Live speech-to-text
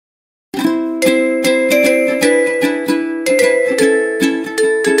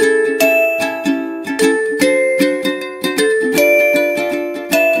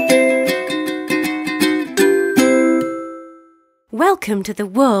Welcome to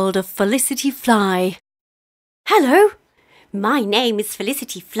the world of Felicity Fly. Hello, my name is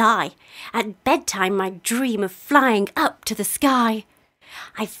Felicity Fly. At bedtime I dream of flying up to the sky.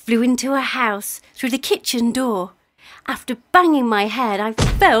 I flew into a house through the kitchen door. After banging my head, I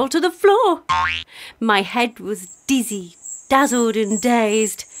fell to the floor. My head was dizzy, dazzled and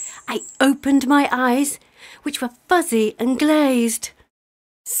dazed. I opened my eyes, which were fuzzy and glazed.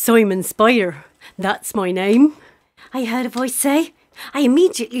 Simon Spider, that's my name, I heard a voice say. I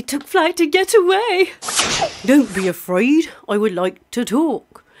immediately took flight to get away. Don't be afraid, I would like to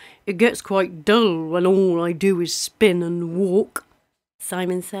talk. It gets quite dull when all I do is spin and walk,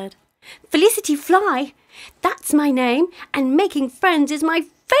 Simon said. Felicity Fly, that's my name, and making friends is my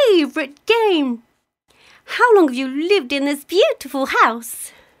favourite game. How long have you lived in this beautiful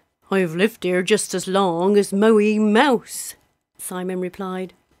house? I've lived here just as long as Moe Mouse, Simon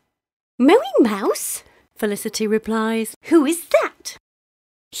replied. Moe Mouse? Felicity replies. Who is that?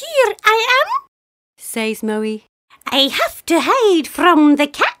 Here I am, says Moe. I have to hide from the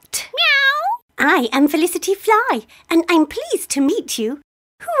cat. Meow. I am Felicity Fly, and I'm pleased to meet you.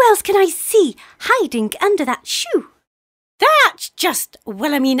 Who else can I see hiding under that shoe? That's just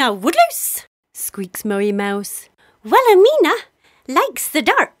Wilhelmina Woodlouse, squeaks Moe Mouse. Wilhelmina likes the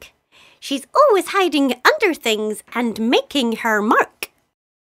dark. She's always hiding under things and making her mark.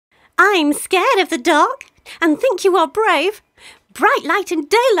 I'm scared of the dark and think you are brave. Bright light and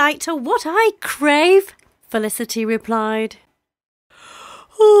daylight are what I crave, Felicity replied.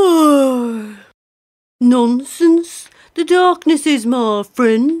 Oh, nonsense. The darkness is my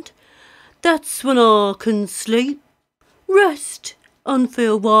friend. That's when I can sleep, rest and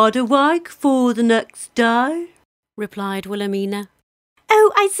feel wide awake for the next day, replied Wilhelmina.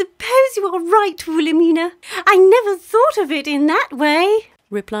 Oh, I suppose you are right, Wilhelmina. I never thought of it in that way,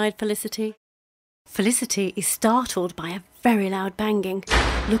 replied Felicity. Felicity is startled by a very loud banging,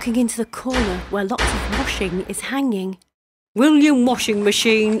 looking into the corner where lots of washing is hanging. William Washing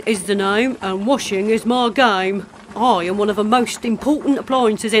Machine is the name, and washing is my game. I am one of the most important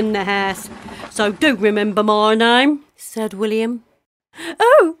appliances in the house, so do remember my name, said William.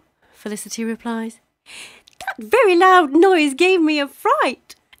 Oh, Felicity replies. That very loud noise gave me a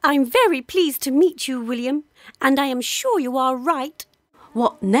fright. I'm very pleased to meet you, William, and I am sure you are right.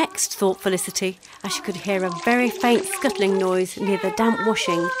 What next, thought Felicity, as she could hear a very faint scuttling noise near the damp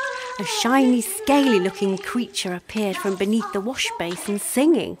washing. A shiny, scaly-looking creature appeared from beneath the wash basin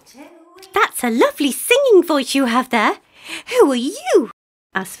singing. That's a lovely singing voice you have there. Who are you?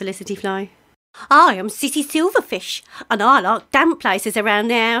 Asked Felicity Fly. I am Sissy Silverfish, and I like damp places around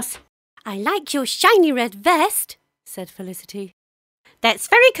the house. I like your shiny red vest, said Felicity. That's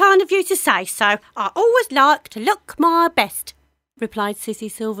very kind of you to say so. I always like to look my best, replied Sissy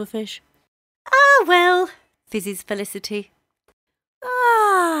Silverfish. Ah, well, fizzes Felicity.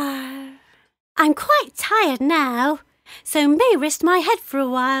 I'm quite tired now, so may rest my head for a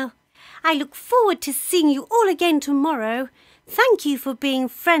while. I look forward to seeing you all again tomorrow. Thank you for being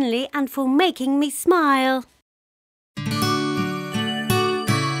friendly and for making me smile.